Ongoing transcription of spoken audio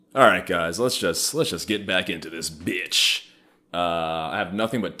All right, guys, let's just get back into this bitch. I have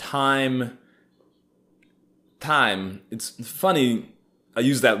nothing but time. Time. It's funny I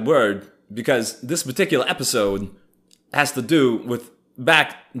use that word because this particular episode has to do with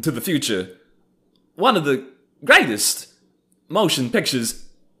Back to the Future, one of the greatest motion pictures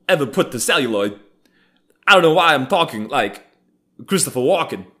ever put to celluloid. I don't know why I'm talking like Christopher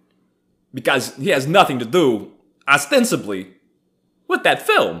Walken, because he has nothing to do, ostensibly, with that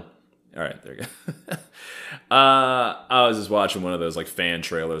film. All right, there you go. I was just watching one of those like fan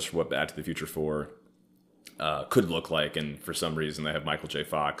trailers for what Back to the Future 4 could look like, and for some reason they have Michael J.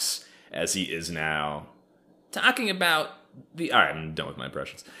 Fox as he is now talking about the. All right, I'm done with my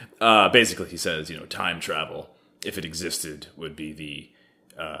impressions. Basically, he says, time travel, if it existed, would be the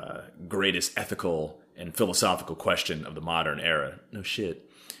greatest ethical and philosophical question of the modern era. No shit.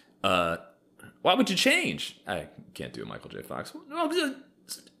 Why would you change? I can't do a Michael J. Fox.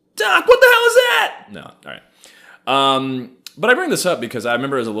 Doc, what the hell is that? No, all right. But I bring this up because I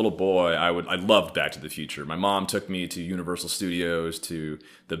remember as a little boy, I loved Back to the Future. My mom took me to Universal Studios to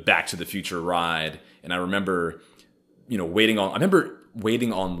the Back to the Future ride, and I remember, waiting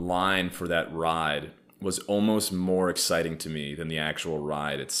online for that ride was almost more exciting to me than the actual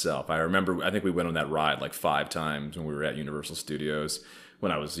ride itself. I think we went on that ride like 5 times when we were at Universal Studios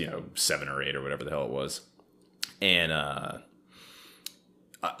when I was, 7 or 8 or whatever the hell it was. And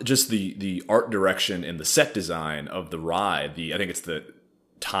just the art direction and the set design of the ride, I think it's the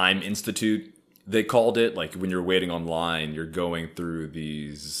Time Institute, they called it. Like when you're waiting online, you're going through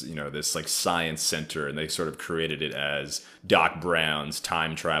these, this like science center, and they sort of created it as Doc Brown's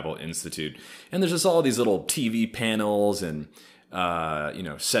Time Travel Institute. And there's just all these little TV panels and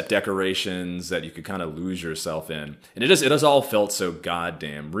set decorations that you could kind of lose yourself in. And it just all felt so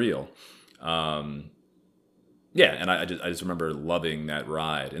goddamn real. Yeah, and I just remember loving that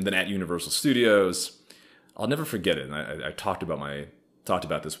ride. And then at Universal Studios, I'll never forget it. And I talked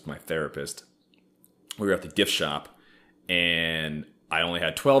about this with my therapist. We were at the gift shop, and I only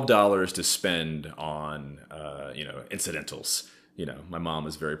had $12 to spend on incidentals. My mom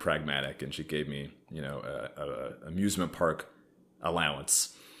was very pragmatic, and she gave me a amusement park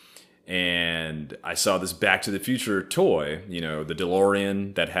allowance. And I saw this Back to the Future toy, the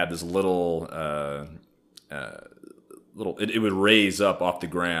DeLorean that had this little it would raise up off the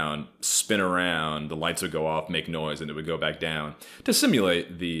ground, spin around, the lights would go off, make noise, and it would go back down to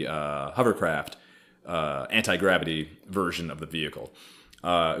simulate the hovercraft anti-gravity version of the vehicle.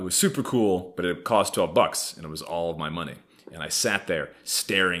 It was super cool, but it cost $12, and it was all of my money. And I sat there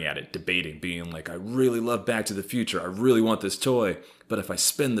staring at it, debating, being like, I really love Back to the Future. I really want this toy, but if I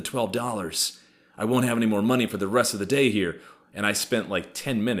spend the $12, I won't have any more money for the rest of the day here. And I spent like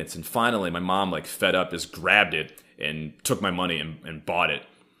 10 minutes, and finally my mom, like fed up, just grabbed it and took my money and bought it.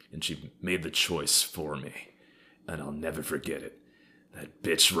 And she made the choice for me. And I'll never forget it. That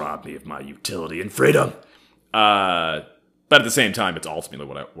bitch robbed me of my utility and freedom. But at the same time, it's ultimately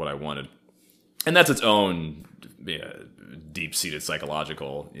what I wanted. And that's its own deep-seated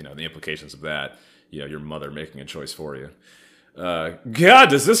psychological, the implications of that. Your mother making a choice for you. God,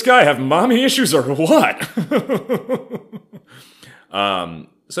 does this guy have mommy issues or what?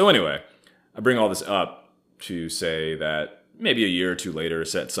 So anyway, I bring all this up to say that maybe a year or two later,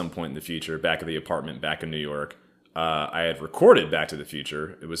 at some point in the future, back at the apartment back in New York, I had recorded Back to the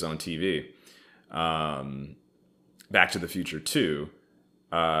Future. It was on TV. Back to the Future 2.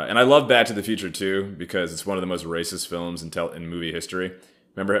 And I love Back to the Future 2 because it's one of the most racist films in movie history.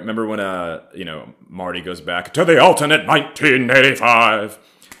 Remember when Marty goes back to the alternate 1985?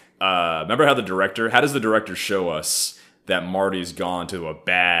 Remember how does the director show us that Marty's gone to a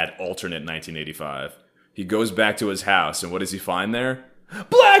bad alternate 1985? He goes back to his house, and what does he find there?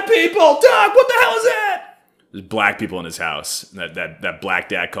 Black people! Doc, what the hell is that? There's black people in his house. That black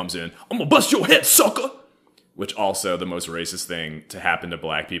dad comes in, I'm gonna bust your head, sucker! Which also the most racist thing to happen to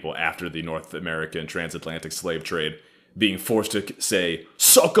black people after the North American transatlantic slave trade, being forced to say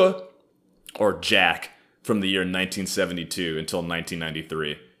sucker or jack from the year 1972 until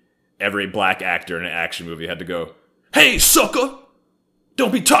 1993. Every black actor in an action movie had to go, hey, sucker!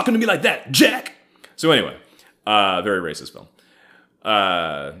 Don't be talking to me like that, jack! So anyway, very racist film.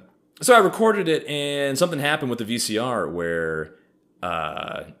 So I recorded it, and something happened with the VCR where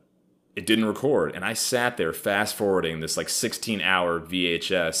it didn't record. And I sat there fast-forwarding this like 16-hour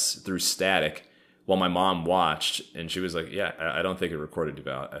VHS through static while my mom watched, and she was like, yeah, I don't think it recorded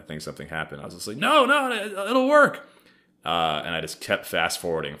about. I think something happened. I was just like, no, it'll work. And I just kept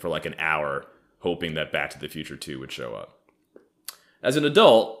fast-forwarding for like an hour, hoping that Back to the Future 2 would show up. As an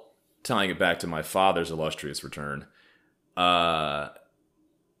adult, tying it back to my father's illustrious return,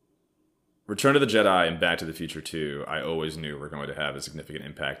 Return of the Jedi and Back to the Future 2, I always knew were going to have a significant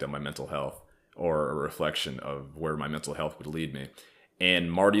impact on my mental health, or a reflection of where my mental health would lead me.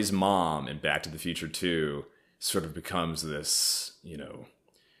 And Marty's mom in Back to the Future 2 sort of becomes this,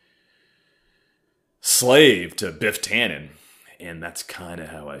 slave to Biff Tannen. And that's kind of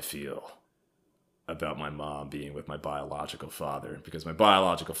how I feel about my mom being with my biological father. Because my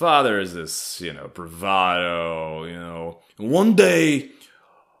biological father is this, bravado, One day,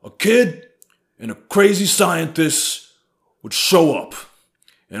 a kid and a crazy scientist would show up.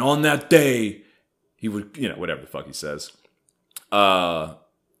 And on that day, he would, whatever the fuck he says. Yeah,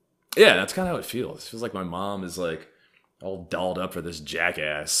 that's kind of how it feels. It feels like my mom is like all dolled up for this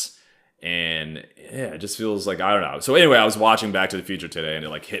jackass. And yeah, it just feels like, I don't know. So anyway, I was watching Back to the Future today and it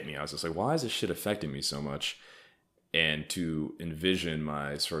like hit me. I was just like, why is this shit affecting me so much? And to envision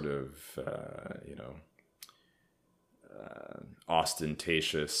my sort of,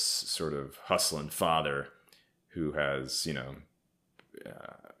 ostentatious sort of hustling father who has,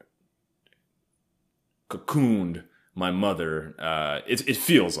 cocooned my mother. It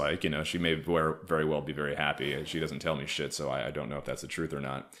feels like, she may very well be very happy, and she doesn't tell me shit, so I don't know if that's the truth or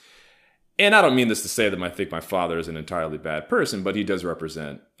not. And I don't mean this to say that I think my father is an entirely bad person, but he does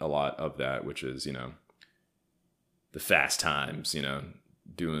represent a lot of that, which is, the fast times,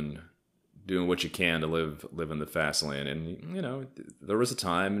 doing what you can to live in the fast lane. And, there was a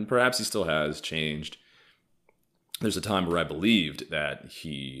time, and perhaps he still has changed. There's a time where I believed that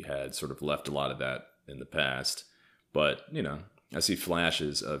he had sort of left a lot of that in the past. But, I see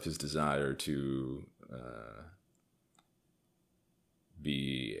flashes of his desire to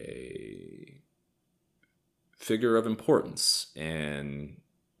be a figure of importance. And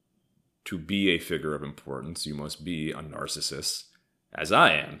to be a figure of importance, you must be a narcissist, as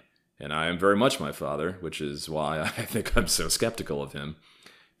I am. And I am very much my father, which is why I think I'm so skeptical of him.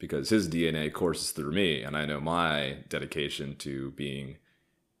 Because his DNA courses through me, and I know my dedication to being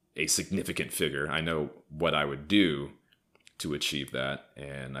a significant figure. I know what I would do to achieve that,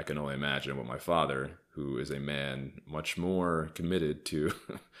 and I can only imagine what my father, who is a man much more committed to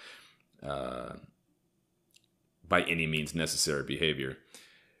by any means necessary behavior.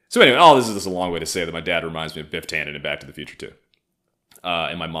 So anyway, all this is just a long way to say that my dad reminds me of Biff Tannen in Back to the Future 2.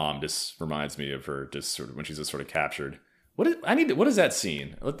 And my mom just reminds me of her just sort of when she's just sort of captured. What is that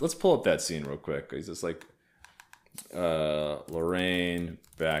scene? Let's pull up that scene real quick. He's just like, Lorraine,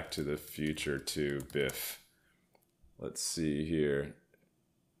 Back to the Future 2, Biff. Let's see here.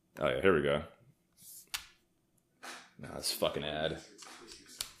 Oh yeah, here we go. Nah, this fucking ad.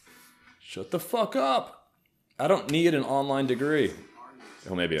 Shut the fuck up. I don't need an online degree.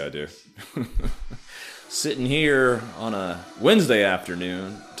 Well, maybe I do. Sitting here on a Wednesday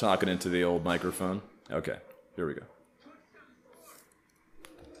afternoon, talking into the old microphone. Okay, here we go.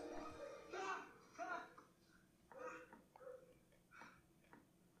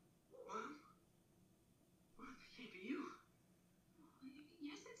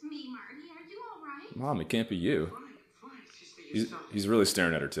 Mom, it can't be you. He's really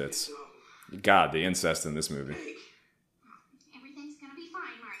staring at her tits. God, the incest in this movie. Everything's gonna be fine,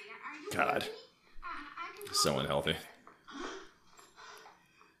 Marty. Are you God. So unhealthy.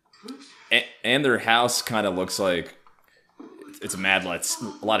 And their house kind of looks like it's a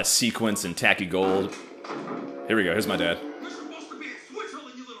a lot of sequins and tacky gold. Here we go. Here's my dad.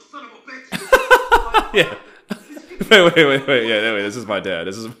 Yeah. Wait. Yeah, wait. This is my dad.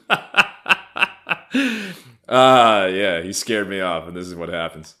 This is. Yeah. He scared me off, and this is what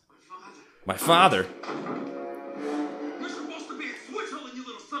happens. My father. You're supposed to be in Switzerland, you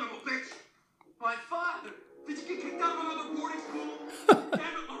little son of a bitch. My father. Did you get kicked out of another boarding school? Damn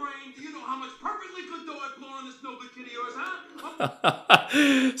it, Lorraine. Do you know how much perfectly good dough I've blown on this no good kid of yours,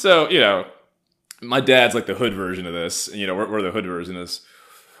 huh? So, my dad's like the hood version of this. We're the hood version of this.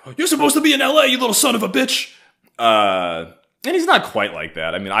 You're supposed to be in LA, you little son of a bitch. And he's not quite like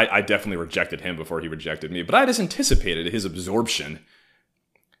that. I mean, I definitely rejected him before he rejected me, but I just anticipated his absorption.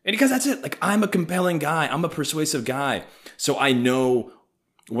 And because that's it. Like, I'm a compelling guy. I'm a persuasive guy. So I know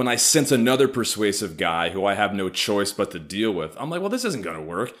when I sense another persuasive guy who I have no choice but to deal with, I'm like, well, this isn't going to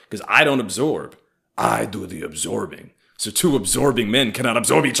work because I don't absorb. I do the absorbing. So two absorbing men cannot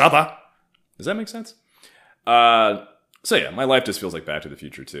absorb each other. Does that make sense? So yeah, my life just feels like Back to the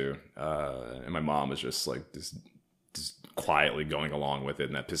Future too. And my mom is just like just quietly going along with it,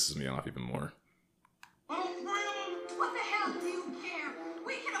 and that pisses me off even more. What the hell do you care?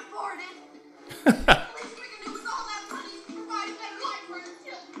 We can afford it. At least we can do with all that money to provide a better life for our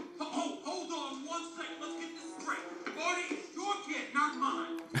children. Hold on 1 second. Let's get this straight. Marty, it's your kid, not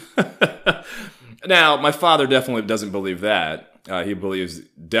mine. Now, my father definitely doesn't believe that. He believes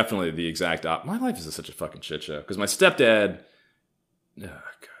definitely the exact my life is such a fucking shit show. Because my stepdad... Oh,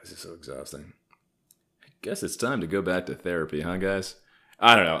 God, this is so exhausting. I guess it's time to go back to therapy, huh, guys?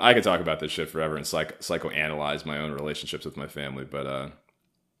 I don't know. I could talk about this shit forever and psychoanalyze my own relationships with my family, but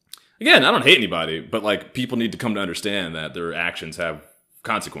again, I don't hate anybody, but like people need to come to understand that their actions have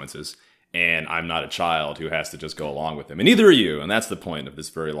consequences, and I'm not a child who has to just go along with them, and neither are you, and that's the point of this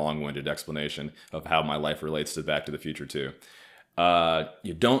very long-winded explanation of how my life relates to Back to the Future 2.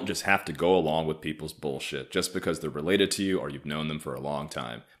 You don't just have to go along with people's bullshit just because they're related to you or you've known them for a long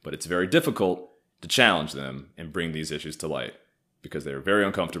time, but it's very difficult to challenge them and bring these issues to light because they're very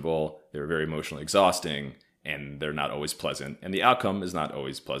uncomfortable, they're very emotionally exhausting, and they're not always pleasant, and the outcome is not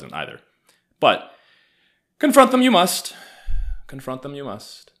always pleasant either. But confront them you must. Confront them you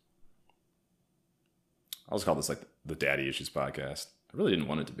must. I'll just call this like the Daddy Issues podcast. I really didn't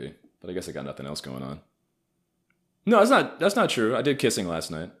want it to be, but I guess I got nothing else going on. No, that's not true. I did kissing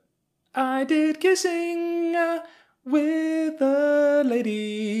last night. I did kissing with a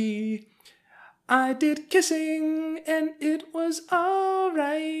lady. I did kissing and it was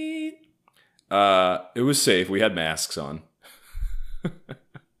alright. It was safe. We had masks on.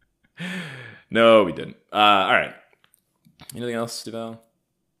 No, we didn't. Alright. Anything else, Duval?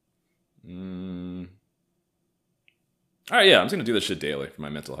 Alright, yeah, I'm just gonna do this shit daily for my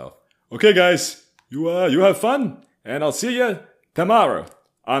mental health. Okay, guys. You have fun, and I'll see you tomorrow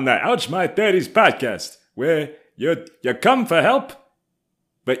on the Ouch My Daddies podcast, where you come for help,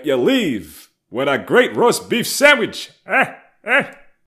 but you leave with a great roast beef sandwich.